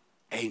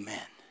 amen.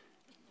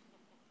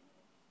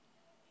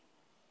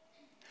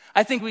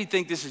 I think we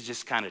think this is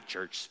just kind of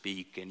church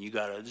speak, and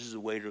this is a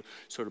way to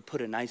sort of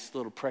put a nice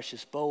little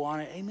precious bow on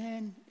it.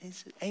 Amen,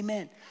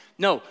 amen.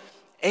 No,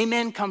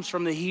 amen comes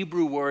from the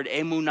Hebrew word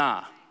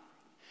emunah.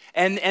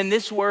 And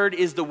this word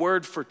is the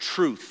word for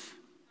truth,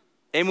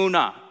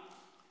 emunah.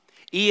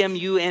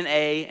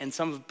 E-M-U-N-A, and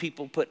some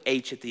people put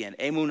H at the end,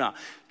 emunah,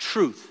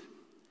 truth.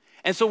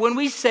 And so when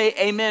we say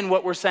amen,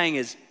 what we're saying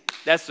is,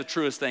 that's the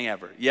truest thing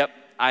ever. Yep,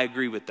 I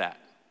agree with that.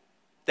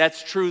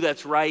 That's true,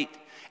 that's right.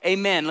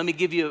 Amen. Let me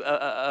give you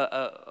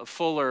a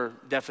fuller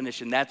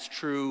definition. That's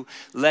true.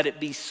 Let it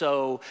be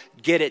so.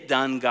 Get it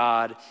done,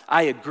 God.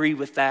 I agree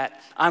with that.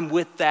 I'm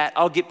with that.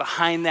 I'll get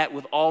behind that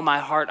with all my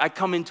heart. I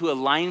come into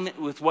alignment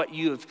with what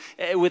you have,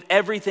 with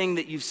everything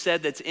that you've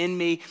said that's in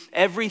me,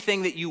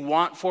 everything that you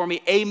want for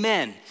me.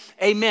 Amen.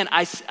 Amen.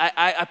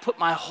 I put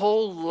my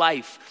whole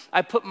life,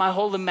 I put my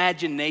whole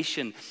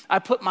imagination, I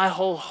put my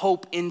whole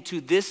hope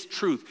into this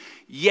truth.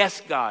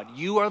 Yes, God,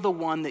 you are the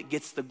one that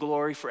gets the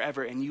glory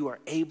forever, and you are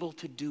able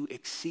to do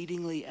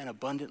exceedingly and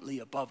abundantly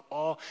above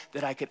all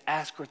that I could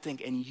ask or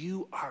think, and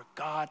you are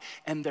God,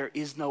 and there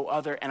is no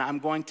other, and I'm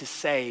going to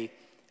say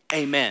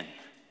amen.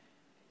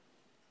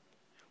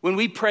 When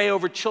we pray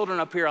over children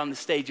up here on the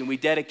stage and we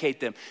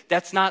dedicate them,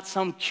 that's not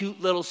some cute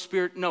little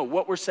spirit. No,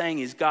 what we're saying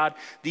is, God,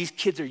 these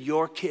kids are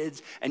your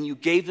kids and you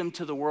gave them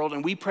to the world,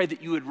 and we pray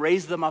that you would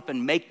raise them up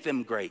and make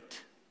them great.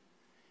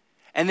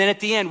 And then at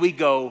the end we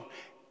go,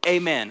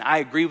 amen. I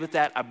agree with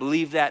that. I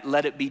believe that.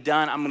 Let it be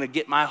done. I'm going to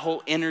get my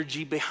whole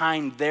energy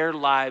behind their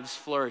lives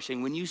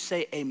flourishing. When you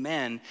say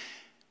amen,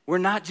 we're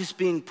not just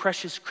being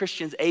precious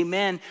Christians.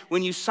 Amen.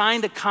 When you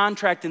signed a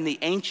contract in the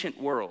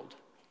ancient world,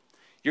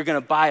 you're going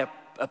to buy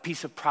a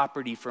piece of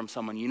property from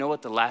someone. You know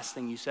what the last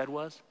thing you said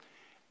was?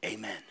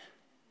 Amen.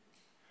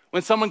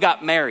 When someone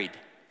got married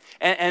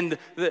and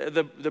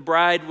the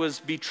bride was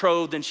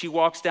betrothed and she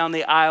walks down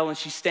the aisle and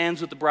she stands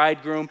with the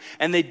bridegroom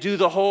and they do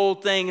the whole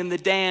thing and the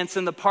dance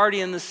and the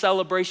party and the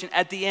celebration.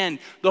 At the end,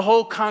 the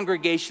whole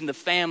congregation, the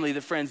family,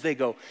 the friends, they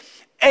go,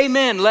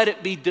 amen, let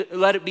it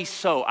be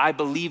so. I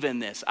believe in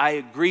this. I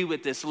agree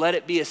with this. Let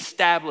it be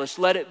established.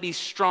 Let it be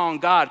strong.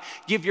 God,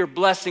 give your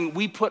blessing.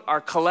 We put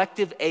our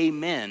collective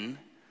amen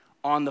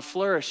on the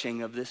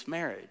flourishing of this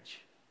marriage.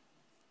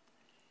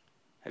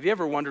 Have you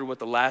ever wondered what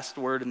the last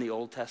word in the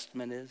Old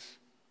Testament is?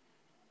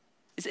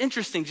 It's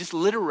interesting just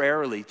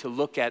literarily to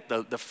look at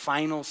the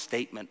final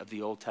statement of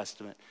the Old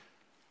Testament.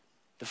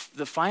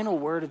 The final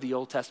word of the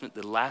Old Testament,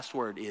 the last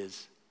word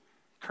is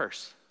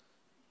curse.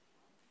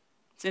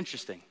 It's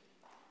interesting.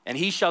 And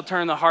he shall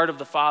turn the heart of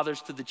the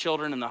fathers to the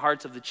children and the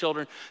hearts of the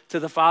children to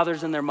the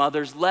fathers and their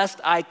mothers,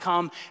 lest I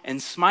come and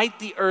smite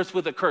the earth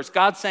with a curse.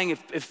 God's saying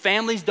if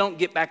families don't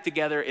get back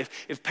together,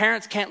 if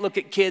parents can't look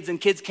at kids and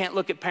kids can't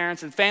look at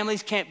parents and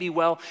families can't be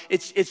well,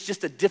 it's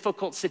just a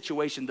difficult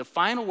situation. The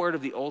final word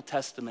of the Old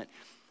Testament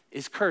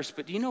is curse.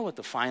 But do you know what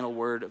the final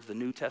word of the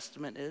New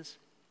Testament is?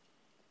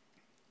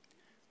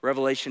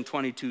 Revelation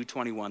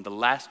 22:21, the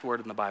last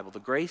word in the Bible. The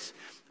grace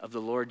of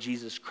the Lord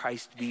Jesus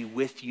Christ be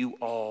with you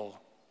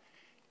all.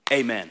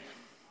 Amen.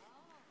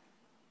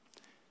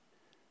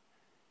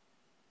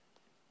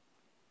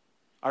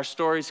 Our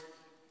stories,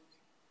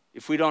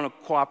 if we don't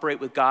cooperate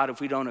with God, if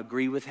we don't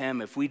agree with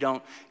him, if we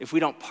don't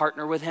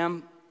partner with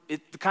him,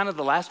 kind of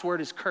the last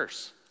word is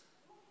curse.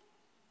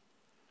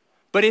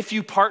 But if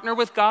you partner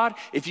with God,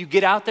 if you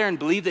get out there and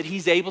believe that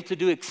he's able to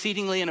do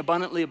exceedingly and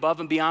abundantly above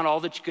and beyond all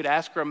that you could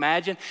ask or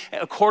imagine,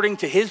 according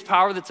to his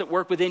power that's at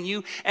work within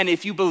you, and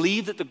if you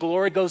believe that the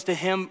glory goes to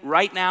him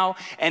right now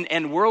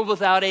and world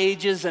without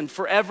ages and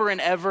forever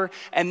and ever,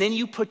 and then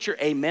you put your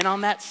amen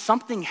on that,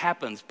 something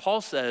happens.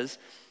 Paul says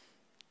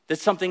that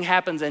something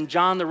happens, and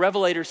John the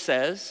Revelator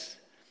says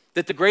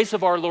that the grace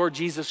of our Lord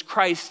Jesus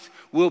Christ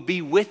will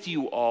be with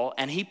you all,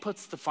 and he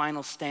puts the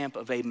final stamp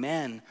of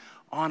amen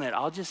on it.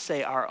 I'll just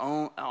say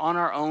on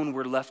our own,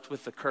 we're left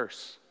with the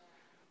curse.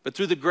 But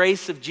through the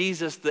grace of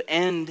Jesus, the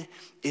end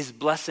is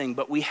blessing,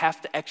 but we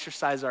have to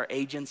exercise our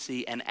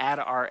agency and add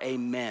our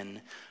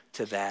amen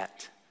to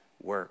that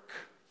work.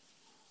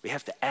 We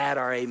have to add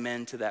our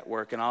amen to that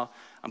work. And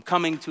I'm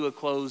coming to a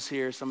close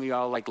here. Some of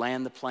y'all like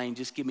land the plane.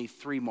 Just give me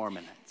 3 more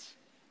minutes.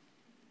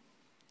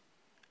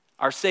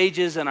 Our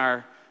sages and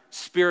our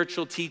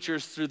spiritual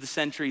teachers through the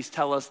centuries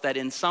tell us that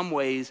in some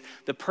ways,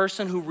 the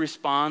person who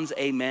responds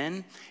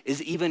amen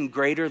is even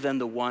greater than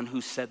the one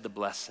who said the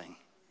blessing.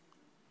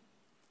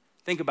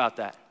 Think about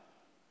that.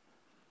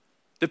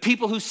 The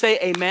people who say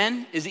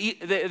amen,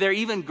 they're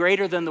even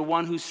greater than the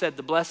one who said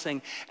the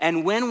blessing.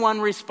 And when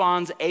one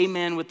responds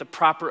amen with the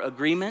proper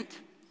agreement,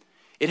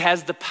 it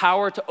has the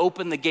power to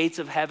open the gates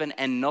of heaven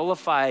and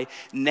nullify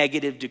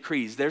negative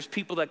decrees. There's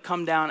people that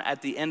come down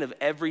at the end of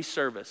every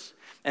service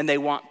and they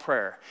want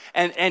prayer.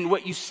 And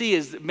what you see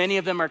is that many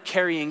of them are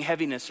carrying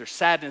heaviness or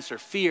sadness or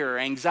fear or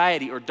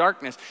anxiety or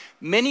darkness.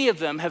 Many of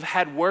them have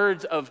had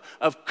words of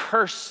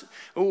curse,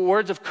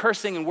 words of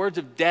cursing and words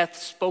of death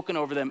spoken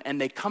over them,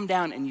 and they come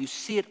down and you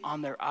see it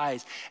on their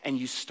eyes and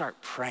you start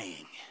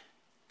praying.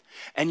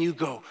 And you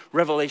go,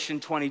 Revelation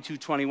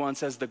 22:21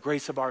 says, the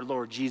grace of our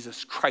Lord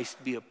Jesus Christ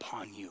be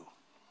upon you.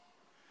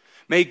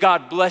 May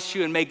God bless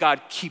you and may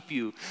God keep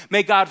you.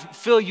 May God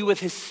fill you with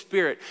his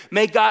spirit.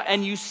 May God,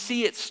 and you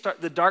see it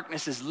start, the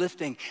darkness is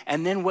lifting.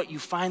 And then what you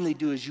finally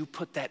do is you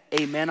put that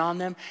amen on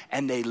them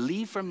and they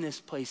leave from this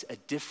place a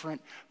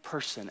different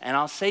person. And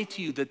I'll say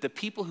to you that the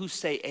people who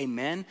say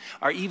amen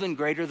are even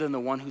greater than the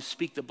one who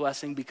speak the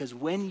blessing, because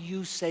when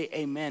you say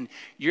amen,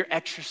 you're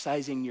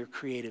exercising your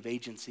creative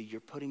agency.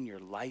 You're putting your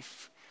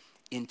life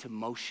into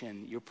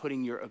motion. You're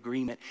putting your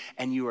agreement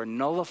and you are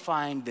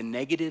nullifying the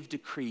negative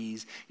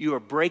decrees. You are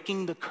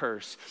breaking the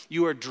curse.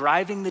 You are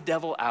driving the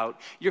devil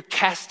out. You're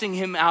casting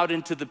him out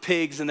into the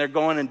pigs and they're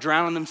going and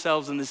drowning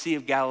themselves in the Sea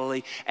of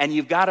Galilee. And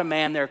you've got a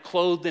man there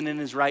clothed and in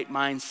his right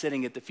mind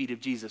sitting at the feet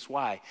of Jesus.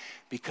 Why?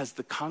 Because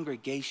the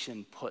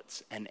congregation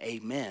puts an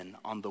amen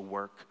on the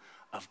work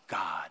of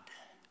God.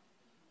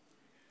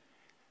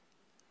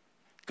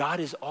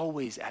 God is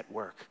always at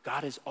work.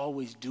 God is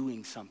always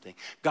doing something.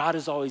 God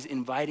is always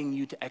inviting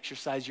you to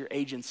exercise your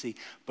agency,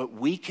 but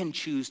we can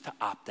choose to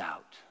opt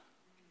out.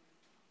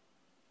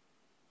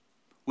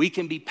 We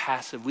can be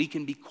passive. We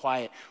can be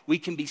quiet. We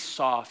can be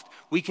soft.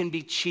 We can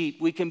be cheap.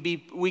 We can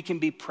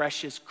be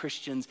precious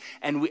Christians,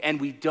 and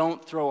we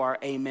don't throw our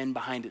amen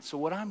behind it. So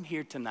what I'm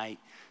here tonight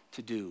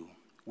to do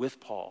with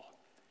Paul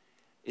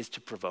is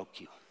to provoke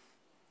you.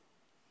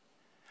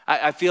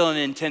 I feel an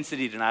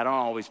intensity tonight. I don't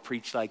always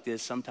preach like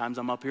this. Sometimes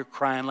I'm up here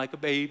crying like a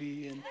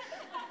baby, and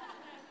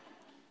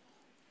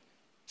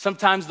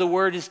sometimes the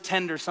word is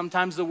tender.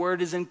 Sometimes the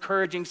word is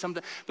encouraging.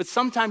 But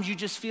sometimes you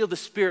just feel the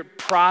Spirit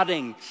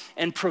prodding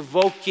and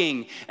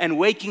provoking and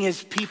waking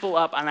his people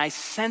up. And I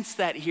sense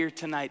that here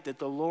tonight, that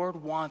the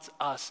Lord wants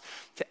us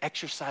to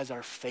exercise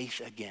our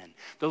faith again.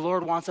 The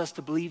Lord wants us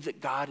to believe that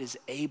God is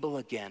able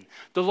again.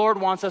 The Lord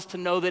wants us to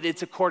know that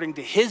it's according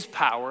to his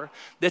power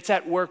that's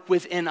at work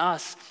within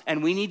us.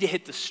 And we need to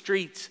hit the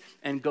streets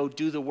and go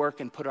do the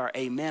work and put our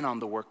amen on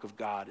the work of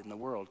God in the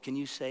world. Can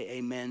you say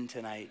amen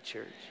tonight,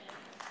 church?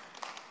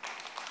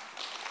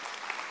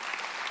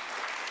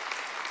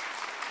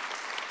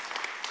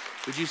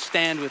 Would you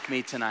stand with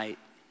me tonight?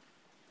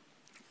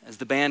 As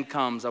the band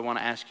comes, I want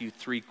to ask you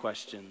 3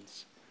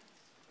 questions.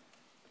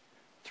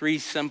 3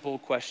 simple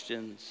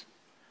questions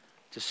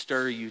to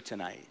stir you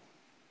tonight.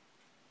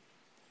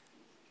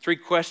 3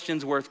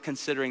 questions worth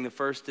considering. The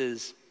first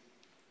is,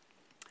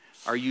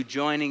 are you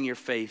joining your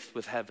faith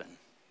with heaven?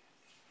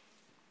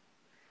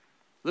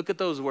 Look at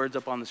those words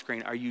up on the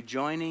screen. Are you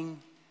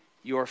joining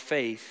your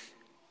faith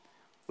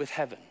with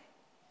heaven?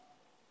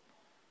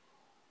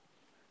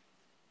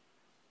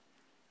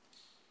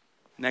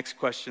 Next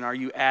question, are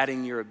you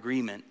adding your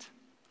agreement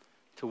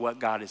to what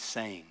God is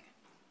saying?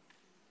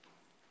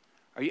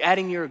 Are you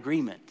adding your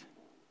agreement?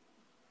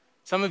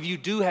 Some of you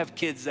do have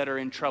kids that are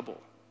in trouble.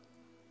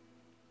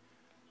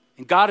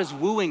 And God is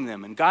wooing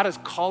them, and God is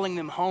calling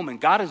them home,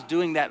 and God is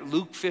doing that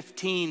Luke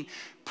 15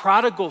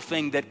 prodigal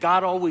thing that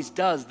God always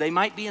does. They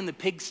might be in the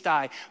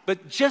pigsty, but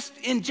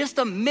in just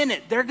a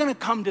minute, they're going to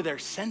come to their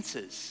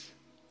senses.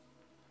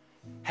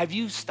 Have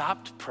you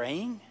stopped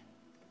praying?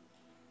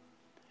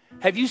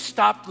 Have you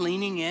stopped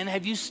leaning in?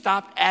 Have you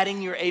stopped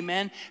adding your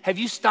amen? Have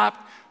you stopped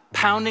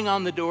pounding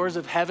on the doors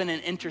of heaven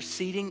and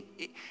interceding?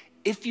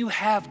 If you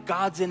have,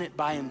 God's in it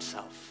by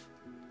himself.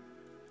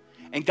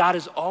 And God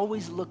is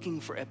always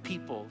looking for a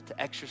people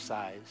to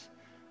exercise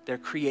their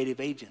creative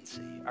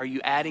agency. Are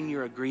you adding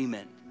your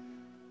agreement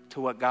to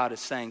what God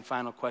is saying?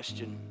 Final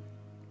question.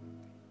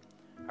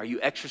 Are you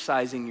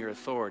exercising your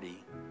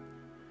authority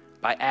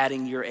by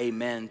adding your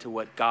amen to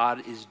what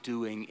God is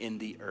doing in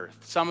the earth?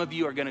 Some of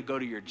you are going to go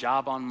to your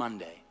job on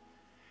Monday,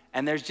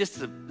 and there's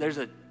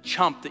a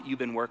chump that you've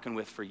been working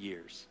with for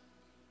years.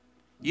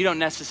 You don't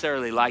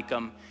necessarily like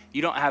them.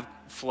 You don't have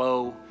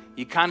flow.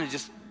 You kind of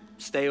just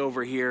stay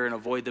over here and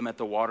avoid them at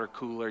the water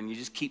cooler, and you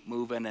just keep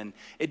moving, and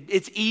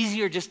it's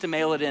easier just to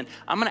mail it in.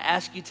 I'm going to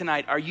ask you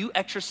tonight, are you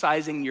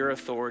exercising your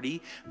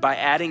authority by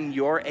adding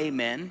your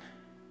amen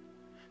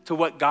to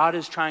what God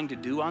is trying to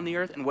do on the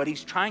earth? And what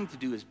he's trying to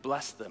do is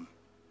bless them.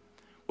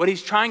 What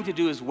he's trying to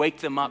do is wake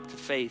them up to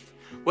faith.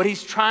 What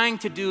he's trying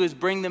to do is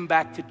bring them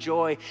back to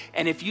joy.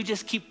 And if you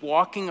just keep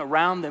walking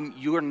around them,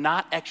 you're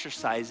not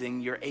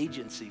exercising your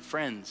agency.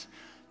 Friends,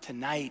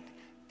 tonight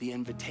the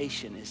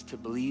invitation is to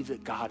believe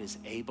that God is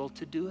able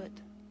to do it,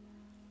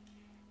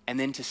 and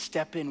then to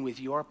step in with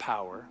your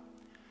power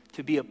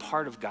to be a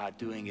part of God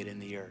doing it in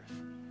the earth.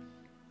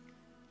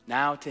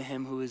 Now to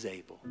him who is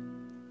able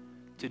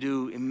to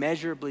do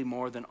immeasurably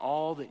more than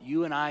all that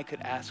you and I could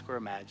ask or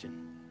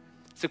imagine.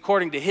 It's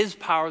according to his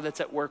power that's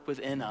at work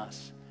within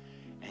us.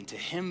 And to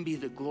him be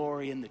the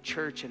glory in the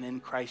church and in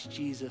Christ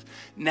Jesus,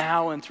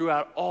 now and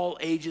throughout all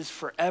ages,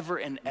 forever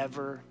and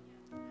ever.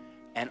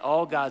 And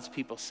all God's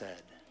people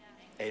said,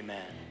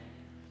 amen.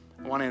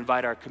 I want to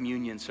invite our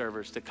communion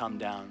servers to come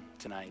down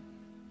tonight.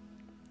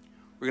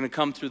 We're going to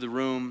come through the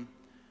room.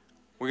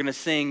 We're going to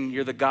sing,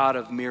 "You're the God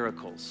of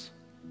Miracles."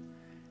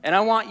 And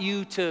I want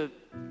you to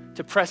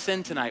press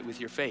in tonight with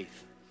your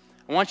faith.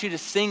 I want you to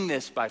sing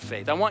this by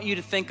faith. I want you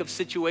to think of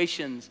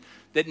situations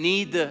that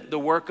need the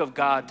work of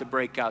God to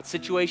break out,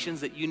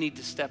 situations that you need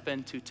to step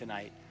into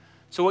tonight.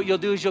 So what you'll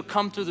do is you'll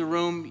come through the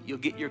room, you'll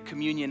get your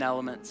communion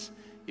elements,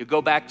 you'll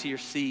go back to your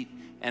seat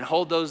and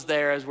hold those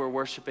there as we're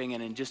worshiping,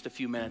 and in just a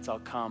few minutes I'll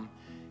come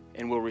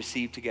and we'll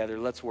receive together.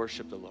 Let's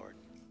worship the Lord.